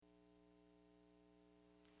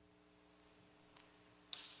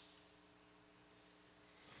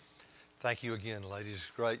Thank you again, ladies.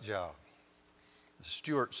 Great job. The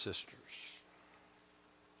Stewart sisters.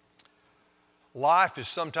 Life is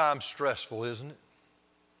sometimes stressful, isn't it?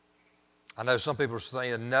 I know some people are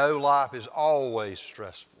saying, no, life is always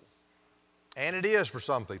stressful. And it is for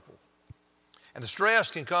some people. And the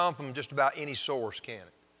stress can come from just about any source, can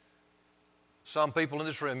it? Some people in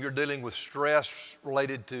this room, you're dealing with stress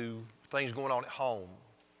related to things going on at home.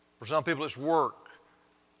 For some people, it's work.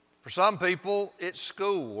 For some people, it's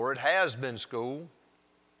school, or it has been school.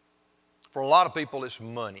 For a lot of people, it's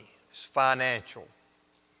money. It's financial.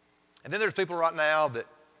 And then there's people right now that,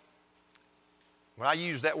 when I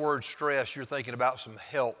use that word stress, you're thinking about some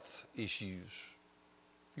health issues,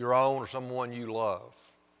 your own or someone you love.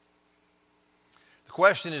 The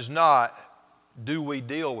question is not, do we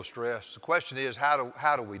deal with stress? The question is, how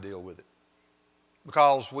do we deal with it?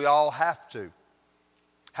 Because we all have to.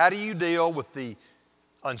 How do you deal with the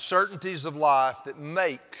uncertainties of life that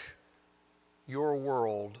make your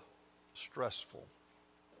world stressful?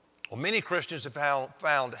 Well, many Christians have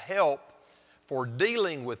found help for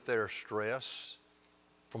dealing with their stress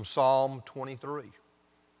from Psalm 23.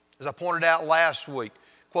 As I pointed out last week,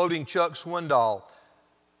 quoting Chuck Swindoll,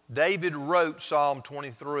 David wrote Psalm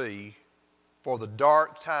 23 for the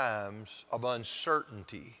dark times of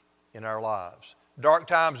uncertainty in our lives. Dark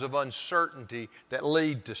times of uncertainty that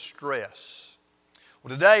lead to stress.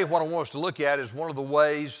 Well, today what I want us to look at is one of the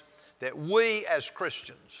ways that we as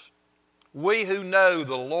Christians, we who know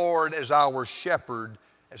the Lord as our shepherd,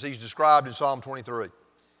 as He's described in Psalm 23,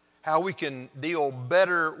 how we can deal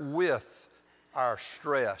better with our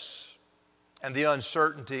stress and the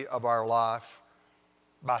uncertainty of our life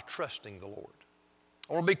by trusting the Lord.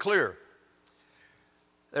 I want to be clear.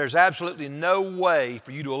 There's absolutely no way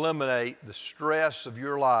for you to eliminate the stress of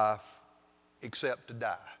your life except to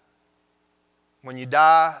die. When you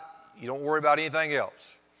die, you don't worry about anything else.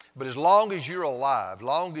 But as long as you're alive, as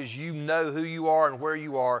long as you know who you are and where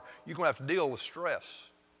you are, you're going to have to deal with stress.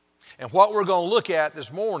 And what we're going to look at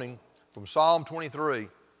this morning from Psalm 23,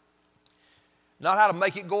 not how to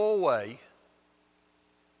make it go away,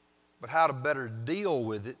 but how to better deal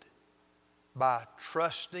with it by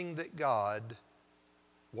trusting that God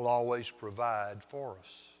will always provide for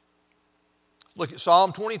us. Look at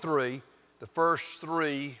Psalm 23, the first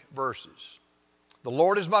 3 verses. The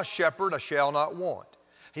Lord is my shepherd, I shall not want.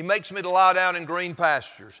 He makes me to lie down in green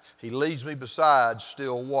pastures. He leads me beside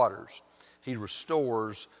still waters. He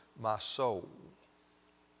restores my soul.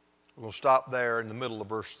 We're going to stop there in the middle of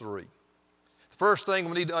verse 3. The first thing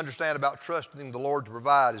we need to understand about trusting the Lord to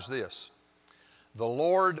provide is this. The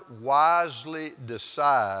Lord wisely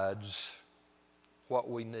decides what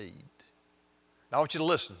we need. Now I want you to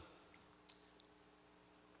listen.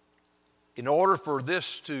 In order for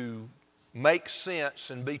this to make sense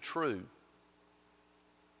and be true,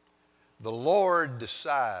 the Lord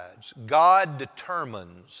decides, God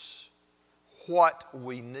determines what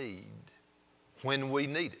we need when we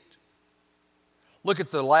need it. Look at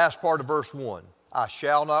the last part of verse 1. I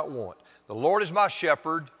shall not want. The Lord is my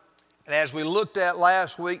shepherd, and as we looked at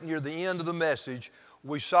last week near the end of the message,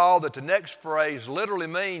 we saw that the next phrase literally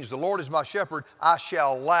means, the Lord is my shepherd, I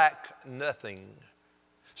shall lack nothing.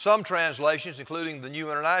 Some translations, including the New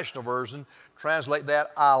International Version, translate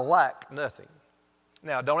that, I lack nothing.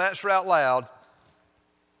 Now, don't answer out loud,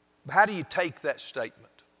 but how do you take that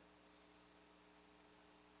statement?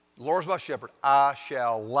 The Lord is my shepherd, I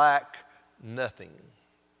shall lack nothing.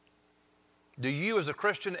 Do you as a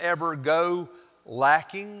Christian ever go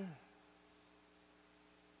lacking?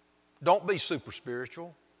 Don't be super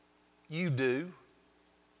spiritual. You do.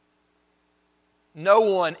 No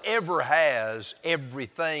one ever has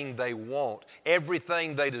everything they want,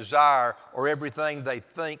 everything they desire, or everything they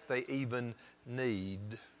think they even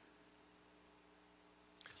need.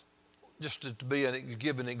 Just to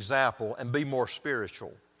give an example and be more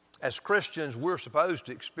spiritual. As Christians, we're supposed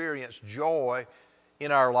to experience joy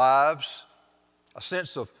in our lives, a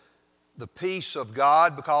sense of the peace of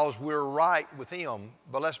God because we're right with Him.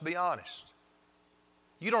 But let's be honest.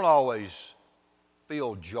 You don't always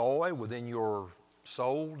feel joy within your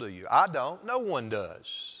soul, do you? I don't. No one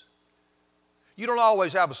does. You don't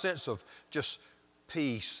always have a sense of just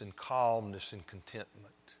peace and calmness and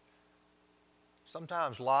contentment.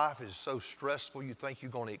 Sometimes life is so stressful you think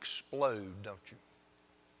you're going to explode, don't you?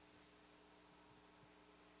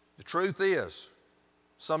 The truth is,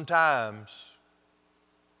 sometimes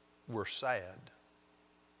we're sad.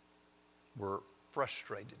 We're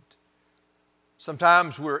frustrated.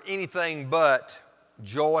 Sometimes we're anything but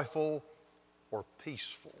joyful or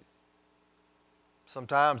peaceful.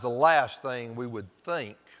 Sometimes the last thing we would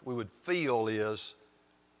think, we would feel is,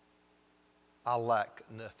 I lack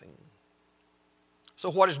nothing. So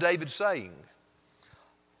what is David saying?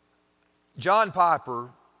 John Piper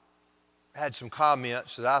had some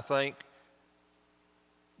comments that I think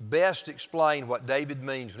best explain what David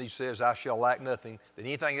means when he says, I shall lack nothing, than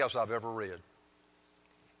anything else I've ever read.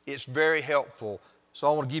 It's very helpful.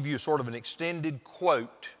 So I want to give you sort of an extended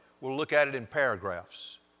quote. We'll look at it in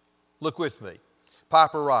paragraphs. Look with me.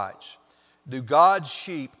 Piper writes, do God's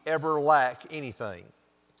sheep ever lack anything?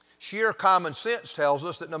 Sheer common sense tells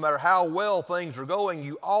us that no matter how well things are going,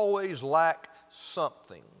 you always lack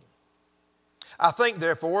something. I think,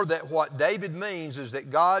 therefore, that what David means is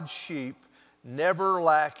that God's sheep never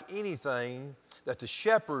lack anything that the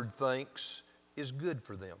shepherd thinks is good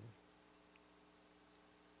for them.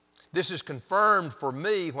 This is confirmed for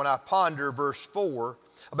me when I ponder verse 4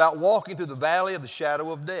 about walking through the valley of the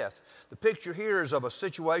shadow of death. The picture here is of a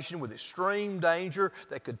situation with extreme danger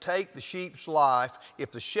that could take the sheep's life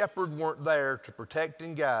if the shepherd weren't there to protect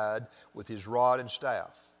and guide with his rod and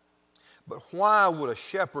staff. But why would a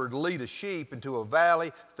shepherd lead a sheep into a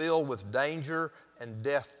valley filled with danger and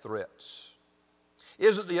death threats?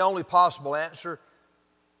 Isn't the only possible answer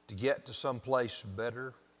to get to some place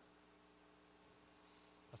better?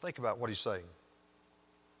 Now think about what he's saying.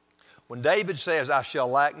 When David says, I shall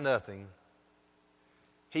lack nothing,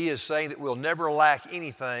 he is saying that we'll never lack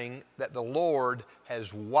anything that the Lord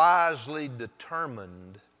has wisely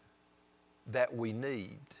determined that we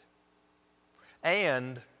need.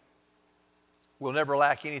 And we'll never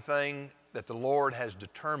lack anything that the Lord has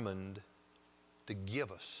determined to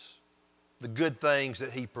give us. The good things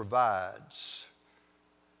that He provides.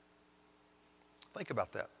 Think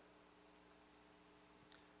about that.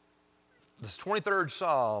 The 23rd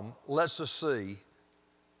Psalm lets us see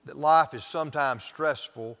that life is sometimes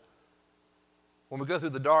stressful when we go through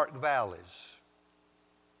the dark valleys.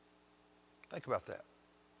 Think about that.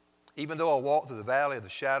 Even though I walk through the valley of the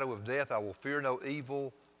shadow of death, I will fear no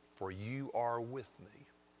evil, for you are with me.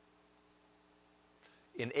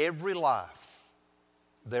 In every life,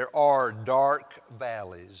 there are dark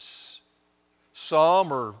valleys.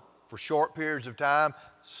 Some are for short periods of time.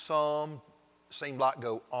 Some seem like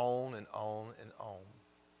go on and on and on.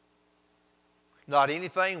 Not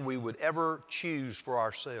anything we would ever choose for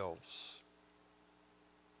ourselves.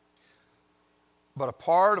 But a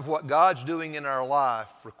part of what God's doing in our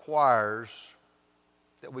life requires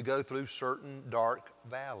that we go through certain dark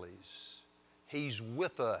valleys. He's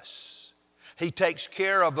with us. He takes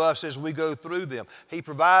care of us as we go through them. He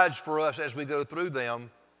provides for us as we go through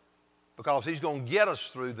them because He's going to get us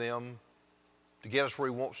through them to get us where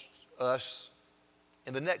He wants us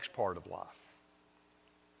in the next part of life.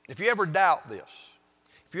 If you ever doubt this,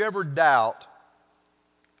 if you ever doubt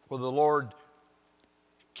whether the Lord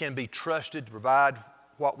can be trusted to provide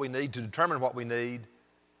what we need, to determine what we need,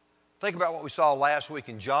 think about what we saw last week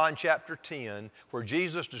in John chapter 10, where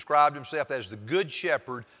Jesus described Himself as the good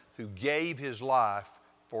shepherd who gave His life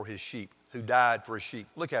for His sheep, who died for His sheep.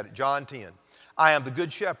 Look at it, John 10. I am the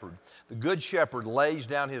good shepherd. The good shepherd lays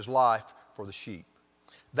down his life for the sheep.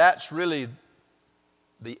 That's really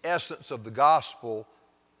the essence of the gospel.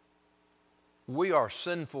 We are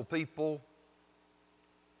sinful people.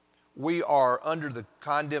 We are under the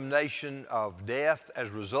condemnation of death as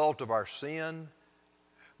a result of our sin.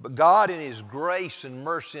 But God, in His grace and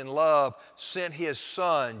mercy and love, sent His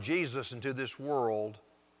Son, Jesus, into this world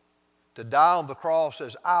to die on the cross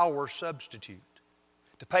as our substitute,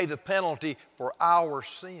 to pay the penalty for our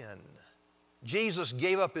sin. Jesus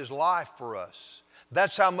gave up His life for us.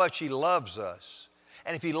 That's how much He loves us.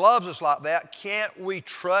 And if He loves us like that, can't we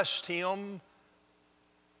trust Him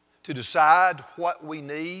to decide what we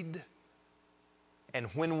need and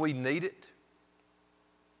when we need it?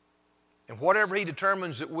 And whatever He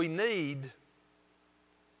determines that we need,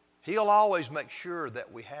 He'll always make sure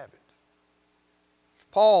that we have it.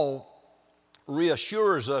 Paul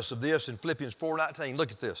reassures us of this in Philippians 4:19.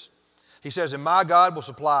 Look at this. He says, and my God will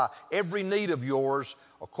supply every need of yours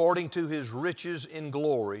according to His riches in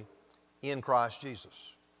glory in Christ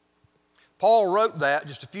Jesus. Paul wrote that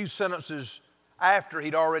just a few sentences after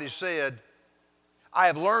he'd already said, I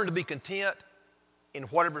have learned to be content in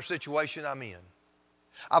whatever situation I'm in.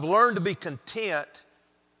 I've learned to be content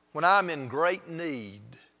when I'm in great need,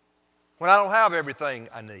 when I don't have everything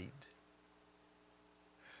I need.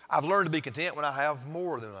 I've learned to be content when I have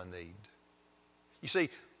more than I need. You see,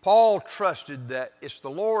 Paul trusted that it's the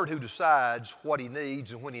Lord who decides what he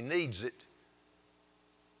needs and when he needs it.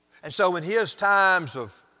 And so in his times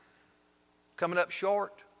of coming up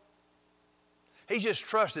short, he just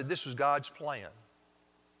trusted this was God's plan.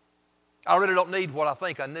 I really don't need what I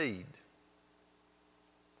think I need.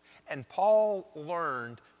 And Paul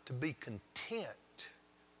learned to be content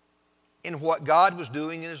in what God was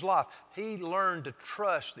doing in his life. He learned to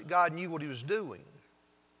trust that God knew what he was doing.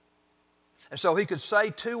 And so he could say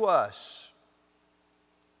to us,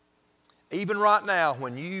 even right now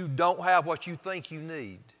when you don't have what you think you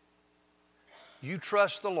need, you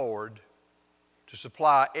trust the Lord to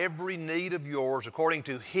supply every need of yours according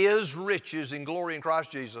to his riches in glory in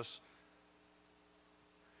Christ Jesus.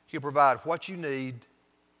 He'll provide what you need.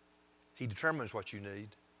 He determines what you need.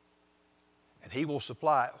 And he will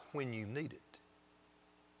supply it when you need it.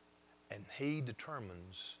 And he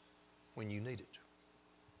determines when you need it.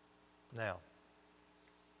 Now,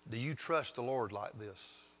 do you trust the Lord like this?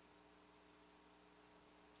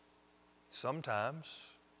 Sometimes.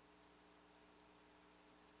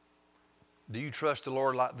 Do you trust the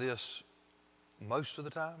Lord like this most of the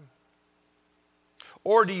time?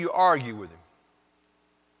 Or do you argue with him?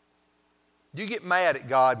 Do you get mad at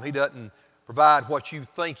God when he doesn't provide what you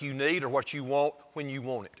think you need or what you want when you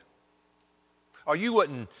want it? Or you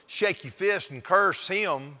wouldn't shake your fist and curse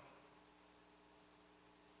him,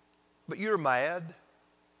 but you're mad.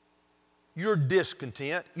 You're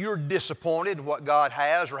discontent. You're disappointed in what God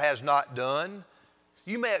has or has not done.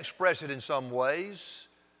 You may express it in some ways.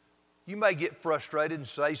 You may get frustrated and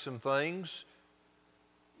say some things.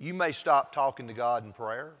 You may stop talking to God in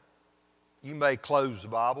prayer. You may close the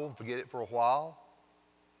Bible and forget it for a while.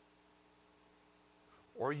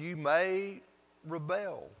 Or you may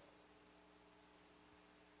rebel.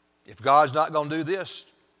 If God's not going to do this,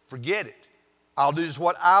 forget it. I'll do just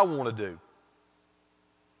what I want to do.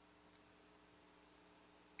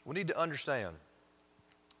 We need to understand,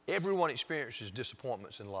 everyone experiences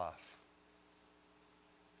disappointments in life.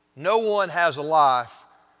 No one has a life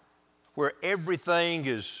where everything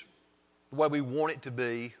is the way we want it to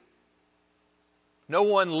be. No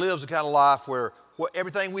one lives the kind of life where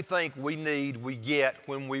everything we think we need, we get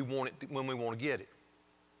when we want to get it.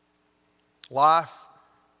 Life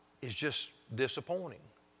is just disappointing.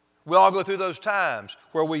 We all go through those times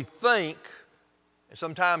where we think and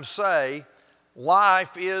sometimes say,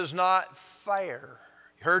 life is not fair.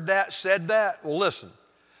 You heard that, said that? Well, listen.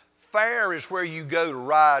 Fair is where you go to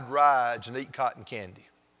ride rides and eat cotton candy.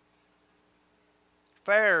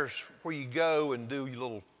 Fair is where you go and do your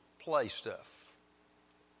little play stuff.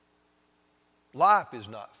 Life is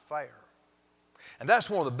not fair. And that's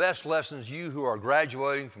one of the best lessons you who are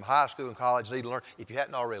graduating from high school and college need to learn if you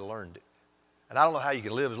hadn't already learned it. And I don't know how you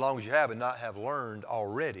can live as long as you have and not have learned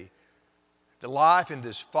already that life in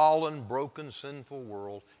this fallen, broken, sinful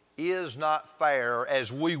world is not fair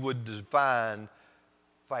as we would define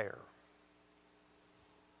fair.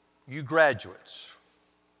 You graduates,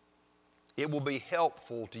 it will be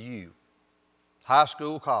helpful to you, high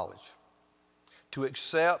school, college, to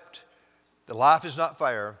accept that life is not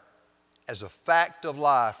fair as a fact of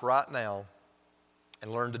life right now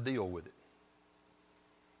and learn to deal with it.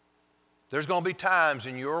 There's going to be times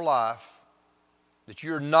in your life that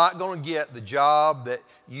you're not going to get the job that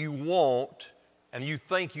you want and you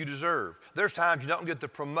think you deserve. There's times you don't get the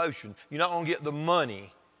promotion. You're not going to get the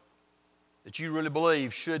money that you really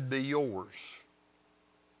believe should be yours.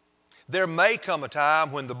 There may come a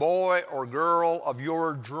time when the boy or girl of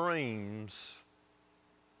your dreams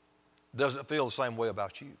doesn't feel the same way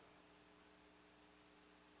about you.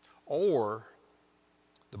 Or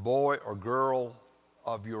the boy or girl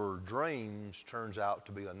of your dreams turns out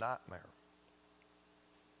to be a nightmare.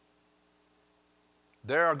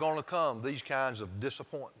 There are going to come these kinds of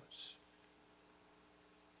disappointments.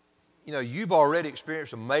 You know, you've already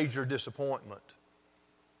experienced a major disappointment.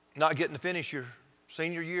 Not getting to finish your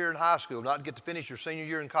senior year in high school, not to get to finish your senior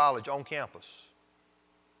year in college on campus.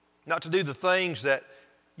 Not to do the things that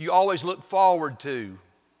you always look forward to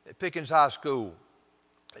at Pickens High School,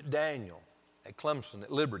 at Daniel, at Clemson,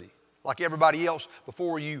 at Liberty, like everybody else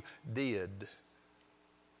before you did.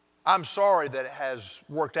 I'm sorry that it has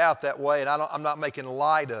worked out that way, and I'm not making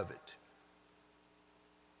light of it.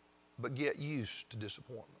 But get used to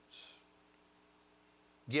disappointments.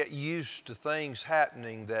 Get used to things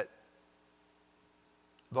happening that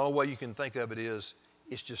the only way you can think of it is,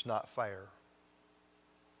 it's just not fair.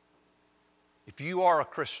 If you are a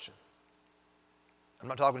Christian, I'm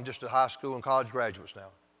not talking just to high school and college graduates now.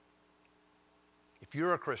 If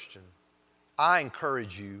you're a Christian, I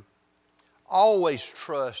encourage you, always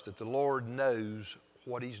trust that the Lord knows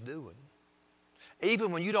what He's doing.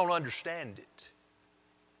 Even when you don't understand it.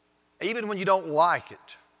 Even when you don't like it.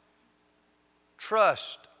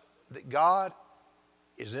 Trust that God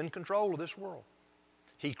is in control of this world.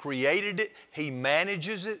 He created it. He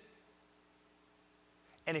manages it.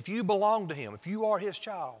 And if you belong to Him, if you are His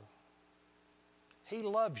child, He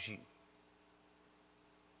loves you.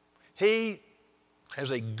 He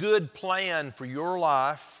has a good plan for your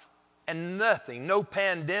life, and nothing, no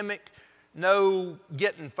pandemic, no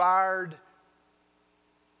getting fired,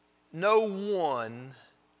 no one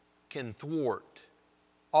can thwart,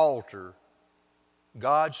 alter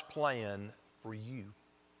God's plan for you.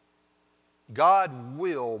 God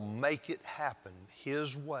will make it happen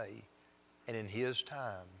His way and in His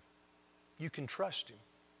time. You can trust Him.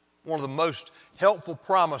 One of the most helpful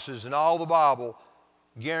promises in all the Bible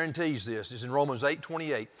guarantees this. It's in Romans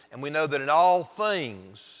 8:28. And we know that in all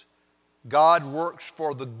things, God works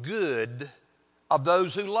for the good of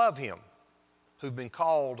those who love Him, who've been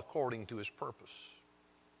called according to His purpose.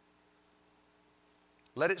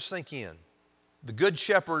 Let it sink in. The Good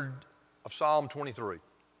Shepherd of Psalm 23.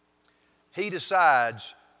 He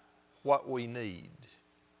decides what we need.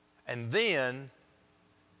 And then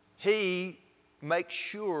He makes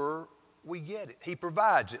sure we get it. He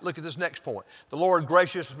provides it. Look at this next point. The Lord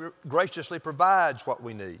graciously provides what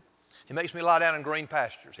we need. He makes me lie down in green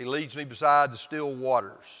pastures. He leads me beside the still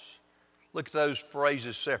waters. Look at those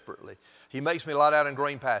phrases separately. He makes me lie down in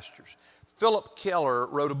green pastures. Philip Keller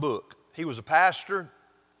wrote a book. He was a pastor.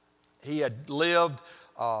 He had lived,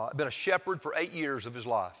 been a shepherd for 8 years of his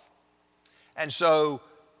life. And so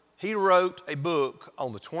he wrote a book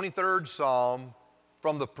on the 23rd Psalm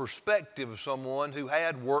from the perspective of someone who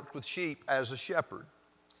had worked with sheep as a shepherd.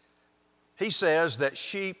 He says that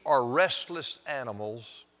sheep are restless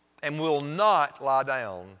animals and will not lie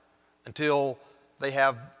down until they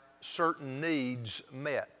have certain needs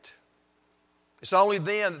met. It's only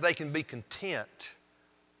then that they can be content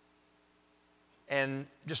and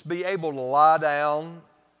just be able to lie down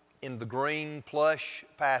in the green plush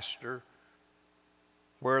pasture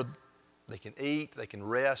where they can eat, they can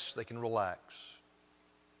rest, they can relax.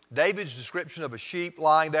 David's description of a sheep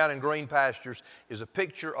lying down in green pastures is a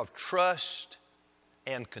picture of trust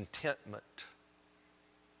and contentment.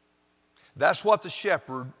 That's what the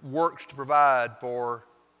shepherd works to provide for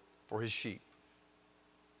his sheep.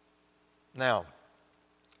 Now,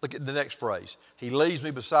 look at the next phrase. He leads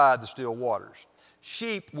me beside the still waters.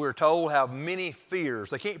 Sheep, we're told, have many fears.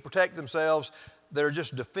 They can't protect themselves. They're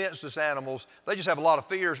just defenseless animals. They just have a lot of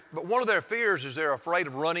fears. But one of their fears is they're afraid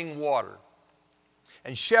of running water.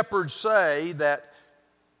 And shepherds say that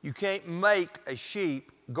you can't make a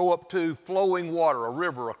sheep go up to flowing water, a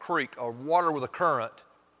river, a creek, or water with a current,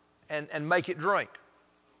 and make it drink.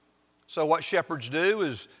 So what shepherds do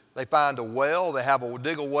is they find a well,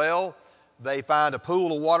 dig a well, they find a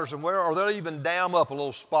pool of water somewhere, or they'll even dam up a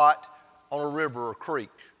little spot on a river or creek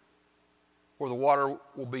where the water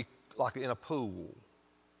will be like in a pool.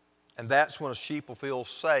 And that's when a sheep will feel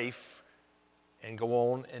safe and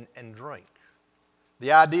go on and drink.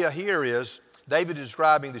 The idea here is David is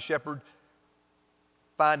describing the shepherd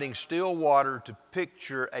finding still water to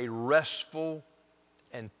picture a restful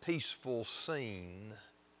and peaceful scene.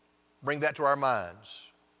 Bring that to our minds.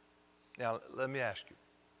 Now, let me ask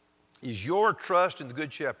you, is your trust in the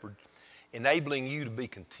Good Shepherd enabling you to be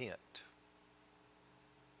content?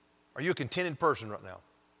 Are you a contented person right now?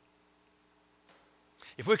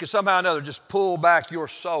 If we could somehow or another just pull back your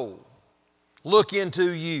soul, look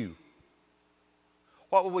into you,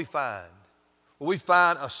 what will we find? Will we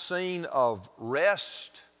find a scene of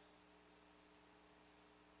rest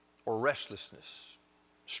or restlessness,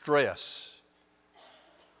 stress?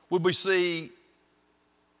 Would we see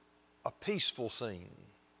a peaceful scene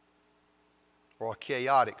or a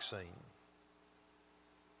chaotic scene?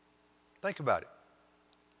 Think about it.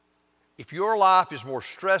 If your life is more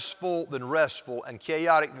stressful than restful and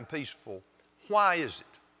chaotic than peaceful, why is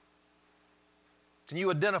it? Can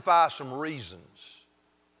you identify some reasons?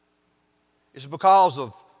 Is it because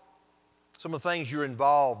of some of the things you're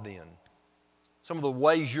involved in? Some of the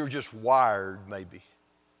ways you're just wired, maybe?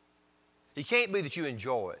 It can't be that you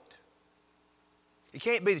enjoy it. It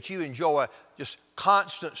can't be that you enjoy just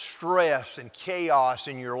constant stress and chaos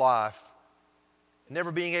in your life, and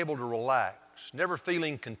never being able to relax, never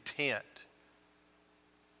feeling content.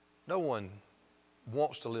 No one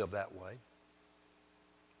wants to live that way.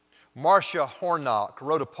 Marcia Hornock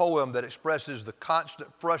wrote a poem that expresses the constant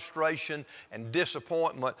frustration and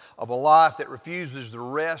disappointment of a life that refuses the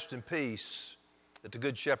rest and peace that the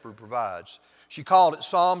Good Shepherd provides. She called it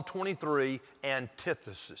Psalm 23,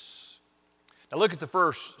 Antithesis. Now look at the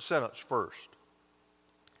first sentence first.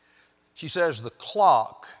 She says, "The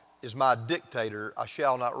clock is my dictator, I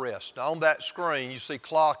shall not rest." Now on that screen, you see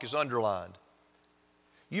clock is underlined.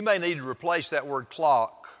 You may need to replace that word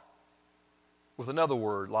clock with another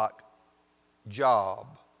word like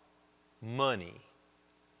job, money,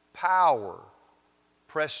 power,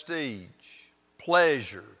 prestige,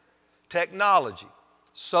 pleasure, technology,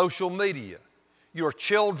 social media, your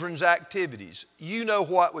children's activities. You know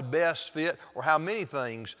what would best fit or how many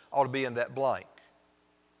things ought to be in that blank.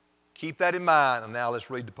 Keep that in mind, and now let's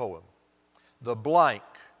read the poem. The blank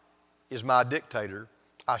is my dictator.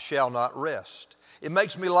 I shall not rest. It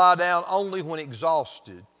makes me lie down only when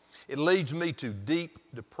exhausted. It leads me to deep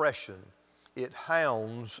depression. It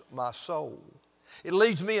hounds my soul. It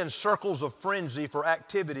leads me in circles of frenzy for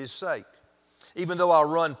activity's sake. Even though I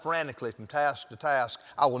run frantically from task to task,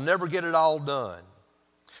 I will never get it all done.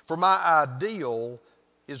 For my ideal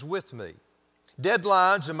is with me.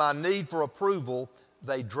 Deadlines and my need for approval,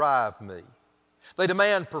 they drive me. They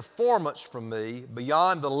demand performance from me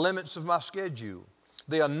beyond the limits of my schedule.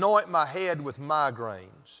 They anoint my head with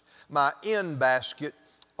migraines. My end basket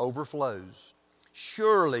overflows.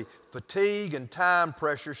 Surely fatigue and time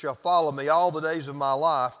pressure shall follow me all the days of my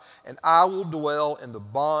life, and I will dwell in the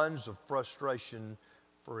bonds of frustration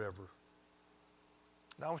forever.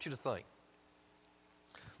 Now I want you to think.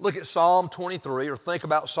 Look at Psalm 23, or think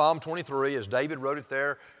about Psalm 23 as David wrote it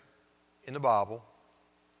there in the Bible.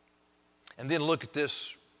 And then look at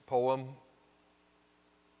this poem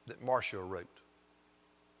that Marcia wrote.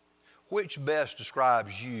 Which best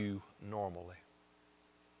describes you normally?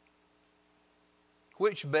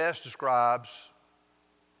 Which best describes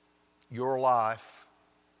your life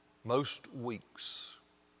most weeks?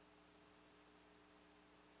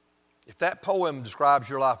 If that poem describes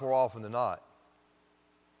your life more often than not,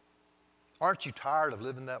 aren't you tired of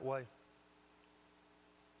living that way?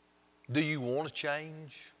 Do you want to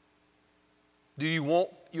change? Do you want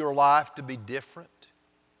your life to be different?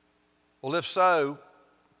 Well, if so,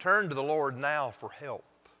 turn to the Lord now for help.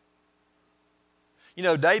 You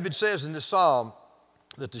know, David says in this psalm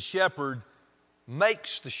that the shepherd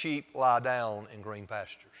makes the sheep lie down in green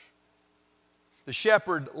pastures. The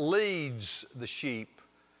shepherd leads the sheep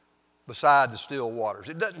beside the still waters.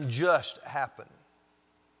 It doesn't just happen.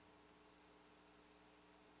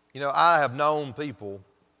 You know, I have known people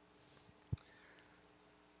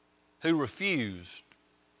who refused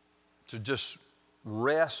to just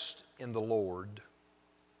rest in the Lord,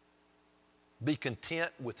 be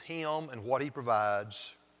content with Him and what He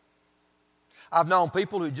provides. I've known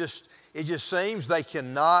people who it just seems they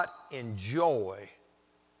cannot enjoy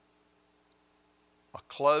a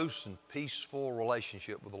close and peaceful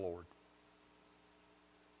relationship with the Lord.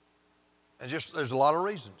 And there's a lot of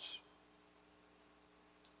reasons.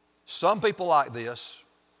 Some people like this,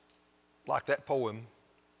 like that poem,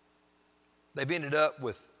 they've ended up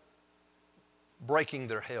with breaking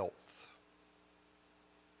their health,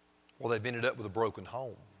 or they've ended up with a broken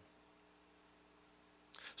home.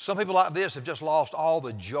 Some people like this have just lost all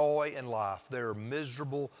the joy in life. They're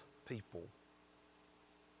miserable people.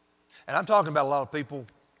 And I'm talking about a lot of people,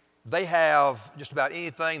 they have just about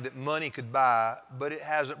anything that money could buy, but it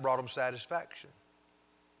hasn't brought them satisfaction.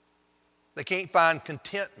 They can't find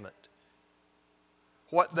contentment.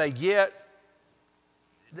 What they get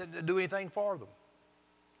doesn't do anything for them.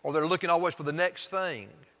 Or they're looking always for the next thing.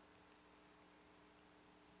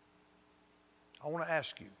 I want to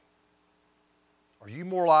ask you, are you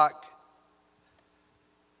more like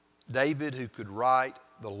David, who could write,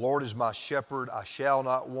 "The Lord is my shepherd, I shall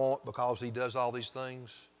not want," because He does all these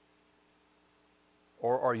things?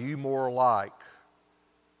 Or are you more like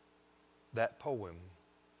that poem,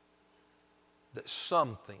 that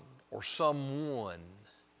something or someone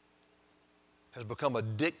has become a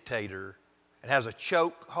dictator and has a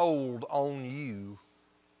choke hold on you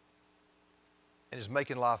and is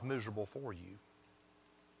making life miserable for you?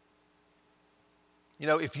 You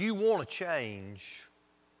know, if you want to change,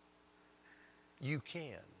 you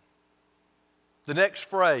can. The next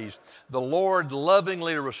phrase, the Lord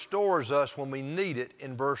lovingly restores us when we need it,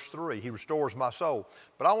 in verse 3. He restores my soul.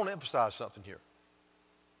 But I want to emphasize something here.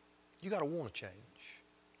 You got to want to change.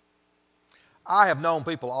 I have known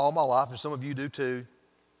people all my life, and some of you do too,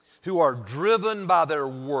 who are driven by their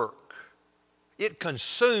work. It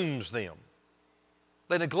consumes them.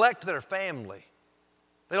 They neglect their family.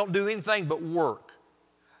 They don't do anything but work.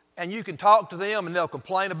 And you can talk to them and they'll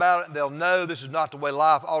complain about it and they'll know this is not the way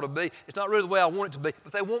life ought to be. It's not really the way I want it to be,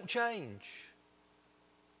 but they won't change.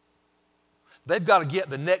 They've got to get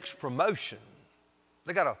the next promotion.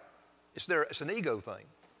 It's an ego thing.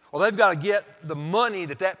 Or they've got to get the money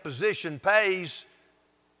that position pays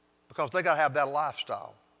because they've got to have that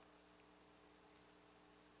lifestyle.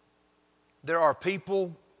 There are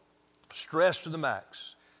people stressed to the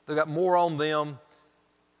max. They've got more on them.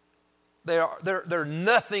 They're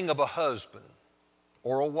nothing of a husband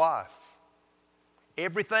or a wife.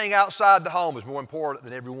 Everything outside the home is more important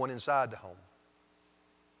than everyone inside the home.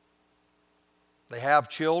 They have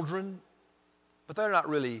children, but they're not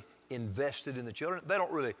really invested in the children. They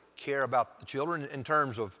don't really care about the children in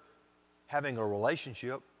terms of having a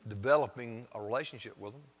relationship, developing a relationship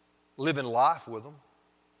with them, living life with them.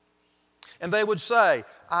 And they would say,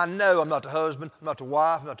 I know I'm not the husband, I'm not the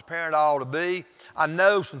wife, I'm not the parent I ought to be. I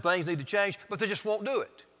know some things need to change, but they just won't do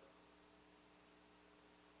it.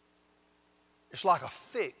 It's like a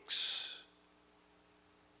fix.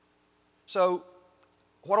 So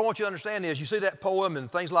what I want you to understand is you see that poem and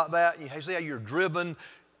things like that, and you see how you're driven.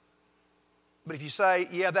 But if you say,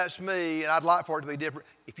 yeah, that's me, and I'd like for it to be different,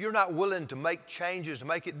 if you're not willing to make changes to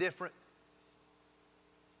make it different,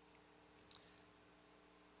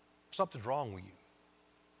 something's wrong with you.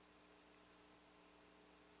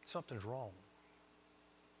 Something's wrong.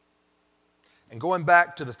 And going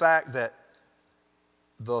back to the fact that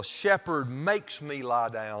the shepherd makes me lie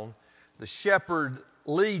down, the shepherd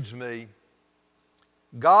leads me,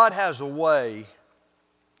 God has a way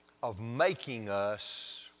of making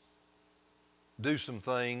us do some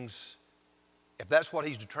things if that's what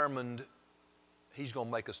He's determined He's going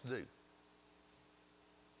to make us do.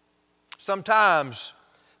 Sometimes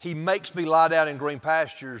He makes me lie down in green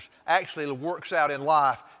pastures. Actually, it works out in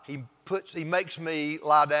life. He makes me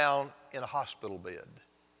lie down in a hospital bed.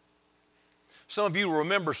 Some of you will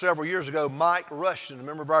remember several years ago, Mike Rushton, a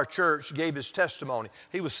member of our church, gave his testimony.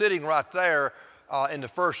 He was sitting right there in the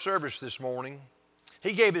first service this morning.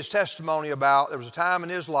 He gave his testimony about there was a time in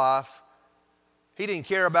his life he didn't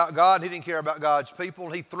care about God, he didn't care about God's people,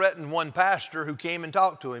 and he threatened one pastor who came and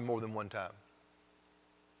talked to him more than one time.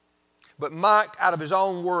 But Mike, out of his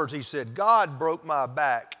own words, he said, God broke my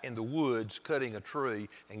back in the woods cutting a tree,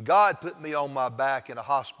 and God put me on my back in a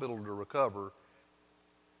hospital to recover.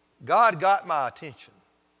 God got my attention.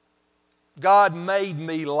 God made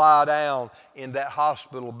me lie down in that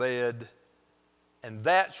hospital bed, and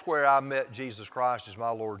that's where I met Jesus Christ as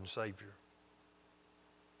my Lord and Savior.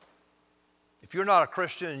 If you're not a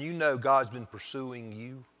Christian and you know God's been pursuing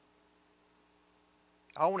you,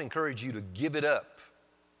 I want to encourage you to give it up.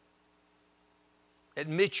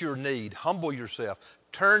 Admit your need, humble yourself,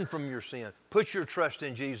 turn from your sin, put your trust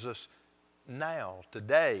in Jesus now,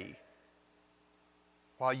 today,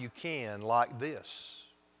 while you can, like this.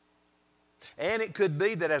 And it could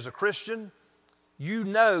be that as a Christian, you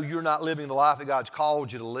know you're not living the life that God's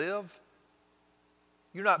called you to live.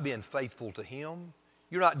 You're not being faithful to Him.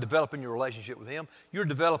 You're not developing your relationship with Him. You're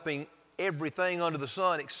developing everything under the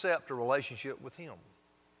sun except a relationship with Him.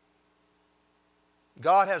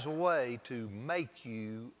 God has a way to make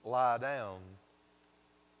you lie down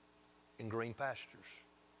in green pastures.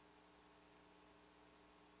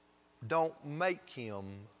 Don't make Him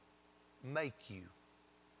make you.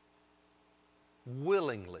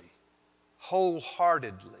 Willingly,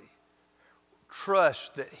 wholeheartedly,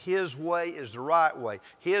 trust that His way is the right way.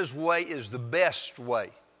 His way is the best way.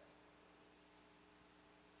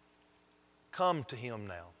 Come to Him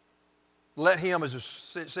now. Let Him, as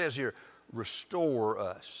it says here, restore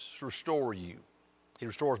us, restore you. He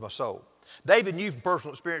restores my soul. David knew from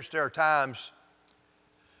personal experience there are times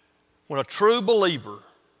when a true believer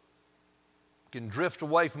can drift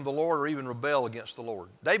away from the Lord or even rebel against the Lord.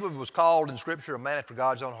 David was called in Scripture a man after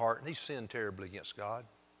God's own heart, and he sinned terribly against God.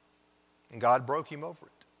 And God broke him over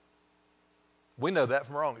it. We know that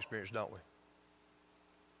from our own experience, don't we?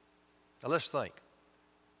 Now let's think.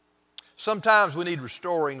 Sometimes we need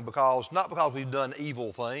restoring not because we've done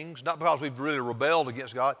evil things, not because we've really rebelled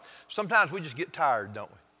against God. Sometimes we just get tired,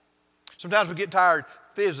 don't we? Sometimes we get tired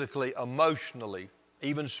physically, emotionally,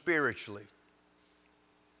 even spiritually.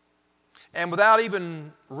 And without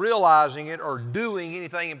even realizing it or doing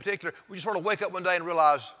anything in particular, we just sort of wake up one day and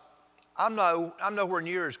realize, I'm nowhere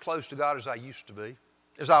near as close to God as I used to be,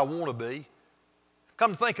 as I want to be.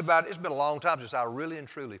 Come to think about it, it's been a long time since I really and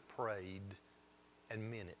truly prayed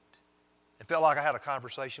and meant it and felt like I had a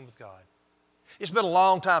conversation with God. It's been a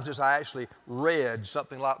long time since I actually read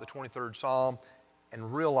something like the 23rd Psalm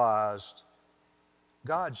and realized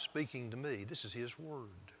God's speaking to me. This is His Word.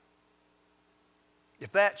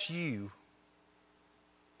 If that's you,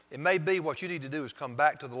 it may be what you need to do is come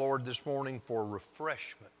back to the Lord this morning for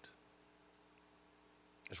refreshment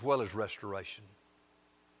as well as restoration.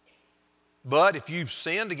 But if you've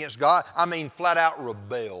sinned against God, flat out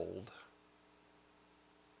rebelled,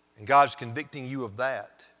 and God's convicting you of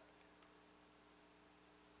that,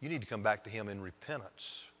 you need to come back to Him in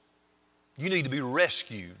repentance. You need to be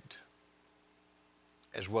rescued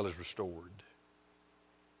as well as restored.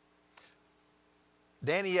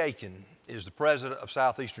 Danny Aiken is the president of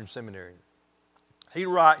Southeastern Seminary. He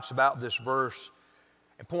writes about this verse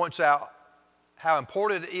and points out how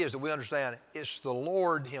important it is that we understand it's the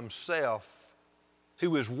Lord Himself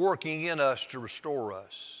who is working in us to restore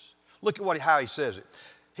us. Look at how he says it.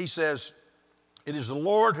 He says, "It is the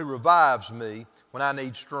Lord who revives me when I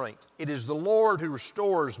need strength. It is the Lord who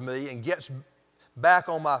restores me and gets back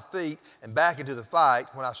on my feet and back into the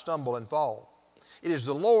fight when I stumble and fall. It is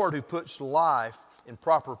the Lord who puts life in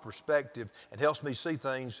proper perspective and helps me see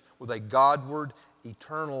things with a Godward,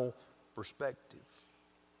 eternal perspective."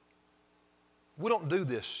 We don't do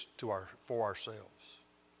this for ourselves.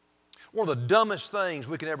 One of the dumbest things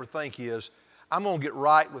we can ever think is, I'm going to get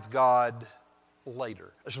right with God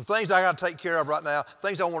later. There's some things I got to take care of right now,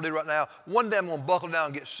 things I want to do right now. One day I'm going to buckle down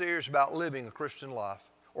and get serious about living a Christian life.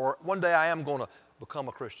 Or one day I am going to become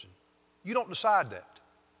a Christian. You don't decide that.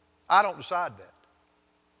 I don't decide that.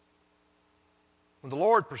 When the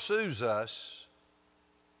Lord pursues us,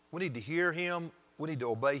 we need to hear Him, we need to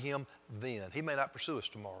obey Him then. He may not pursue us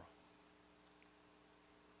tomorrow.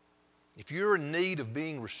 If you're in need of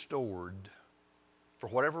being restored for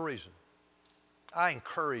whatever reason, I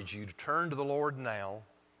encourage you to turn to the Lord now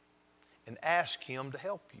and ask Him to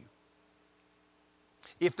help you.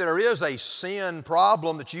 If there is a sin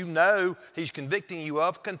problem that you know He's convicting you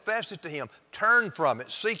of, confess it to Him. Turn from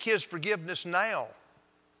it. Seek His forgiveness now.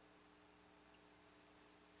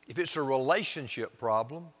 If it's a relationship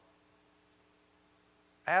problem,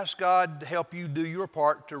 ask God to help you do your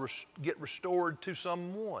part to get restored to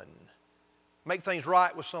someone. Make things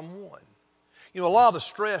right with someone. You know, a lot of the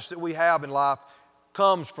stress that we have in life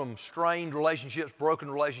comes from strained relationships,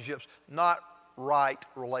 broken relationships, not right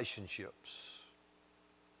relationships.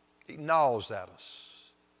 It gnaws at us.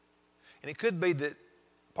 And it could be that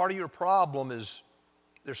part of your problem is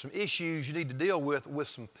there's some issues you need to deal with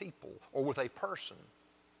some people or with a person.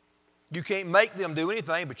 You can't make them do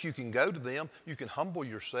anything, but you can go to them. You can humble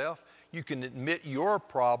yourself. You can admit your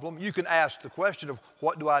problem. You can ask the question of,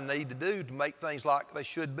 what do I need to do to make things like they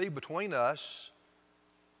should be between us?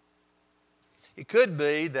 It could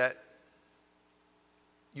be that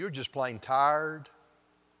you're just plain tired,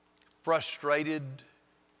 frustrated,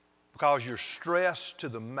 because you're stressed to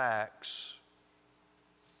the max.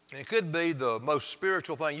 And it could be the most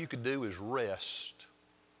spiritual thing you could do is rest,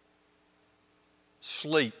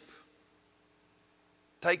 sleep,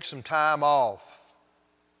 take some time off,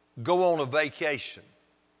 go on a vacation,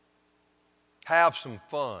 have some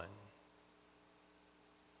fun.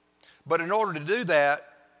 But in order to do that,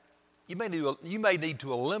 you may need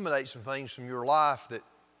to eliminate some things from your life that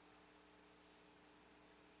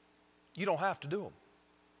you don't have to do them.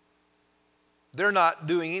 They're not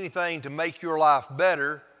doing anything to make your life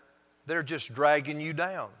better. They're just dragging you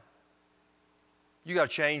down. You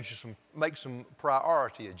got to make some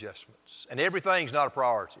priority adjustments. And everything's not a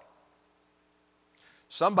priority.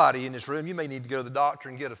 Somebody in this room, you may need to go to the doctor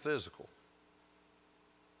and get a physical.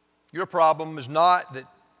 Your problem is not that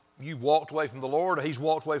you've walked away from the Lord or He's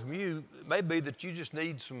walked away from you. It may be that you just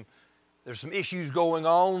need there's some issues going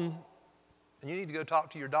on and you need to go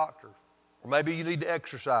talk to your doctor. Or maybe you need to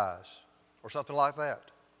exercise or something like that.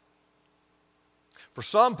 For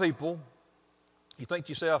some people, you think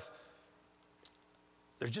to yourself,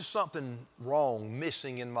 there's just something wrong,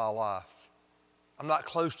 missing in my life. I'm not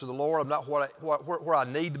close to the Lord. I'm not where I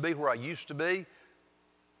need to be, where I used to be.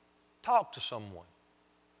 Talk to someone.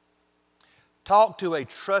 Talk to a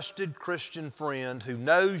trusted Christian friend who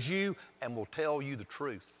knows you and will tell you the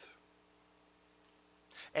truth.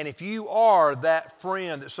 And if you are that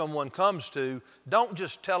friend that someone comes to, don't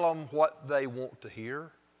just tell them what they want to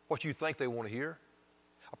hear, what you think they want to hear.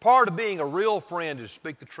 A part of being a real friend is to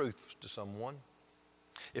speak the truth to someone.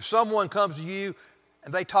 If someone comes to you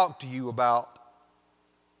and they talk to you about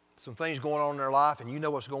some things going on in their life and you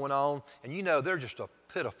know what's going on and you know they're just a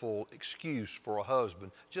pitiful excuse for a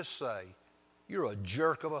husband, just say, you're a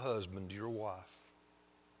jerk of a husband to your wife.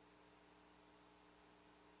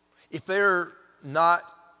 If they're not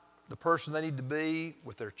the person they need to be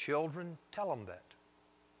with their children, tell them that.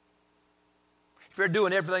 If they're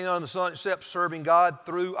doing everything under the sun except serving God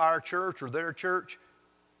through our church or their church,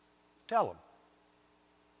 tell them.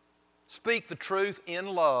 Speak the truth in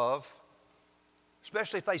love,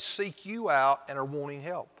 especially if they seek you out and are wanting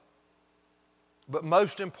help. But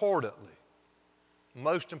most importantly,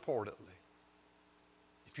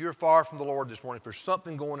 if you're far from the Lord this morning, if there's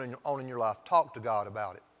something going on in your life, talk to God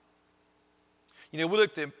about it. You know, we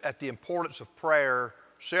looked at the importance of prayer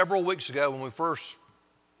several weeks ago when we first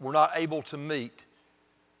were not able to meet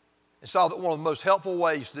and saw that one of the most helpful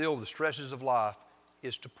ways to deal with the stresses of life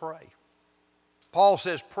is to pray. Paul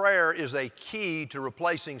says prayer is a key to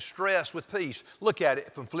replacing stress with peace. Look at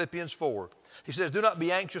it from Philippians 4. He says, do not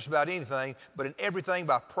be anxious about anything, but in everything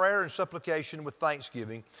by prayer and supplication with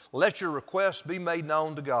thanksgiving, let your requests be made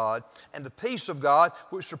known to God, and the peace of God,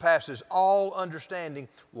 which surpasses all understanding,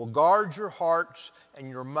 will guard your hearts and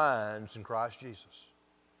your minds in Christ Jesus.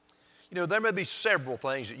 You know, there may be several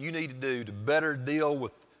things that you need to do to better deal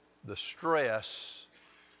with the stress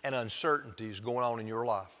and uncertainties going on in your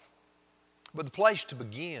life. But the place to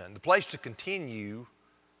begin, the place to continue,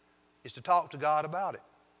 is to talk to God about it.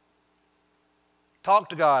 Talk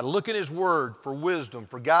to God. Look in His Word for wisdom,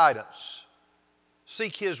 for guidance.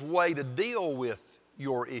 Seek His way to deal with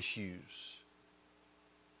your issues.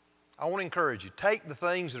 I want to encourage you, take the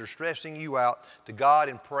things that are stressing you out to God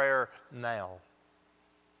in prayer now.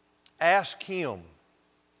 Ask Him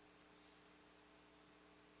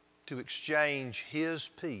to exchange His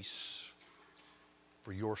peace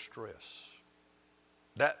for your stress.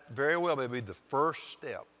 That very well may be the first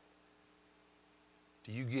step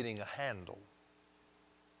to you getting a handle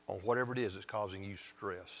on whatever it is that's causing you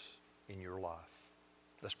stress in your life.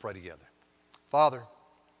 Let's pray together. Father,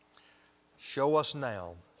 show us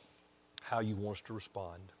now how you want us to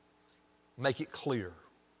respond. Make it clear.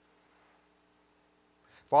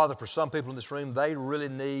 Father, for some people in this room, they really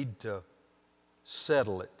need to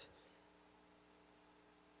settle it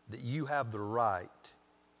that you have the right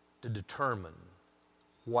to determine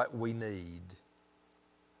what we need.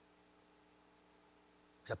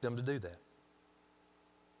 Help them to do that.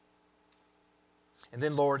 And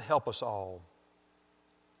then, Lord, help us all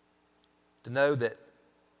to know that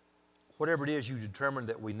whatever it is you determine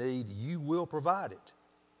that we need, you will provide it.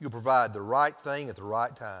 You'll provide the right thing at the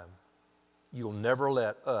right time. You'll never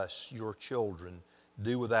let us, your children,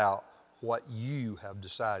 do without what you have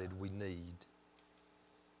decided we need.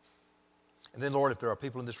 And then, Lord, if there are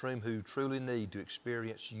people in this room who truly need to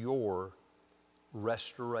experience your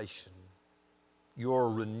restoration, your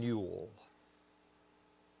renewal,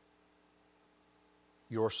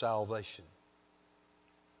 your salvation,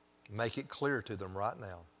 make it clear to them right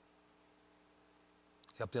now.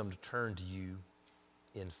 Help them to turn to you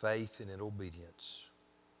in faith and in obedience.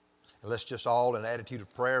 And let's just all, in an attitude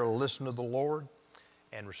of prayer, listen to the Lord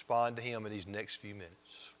and respond to Him in these next few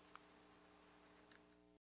minutes.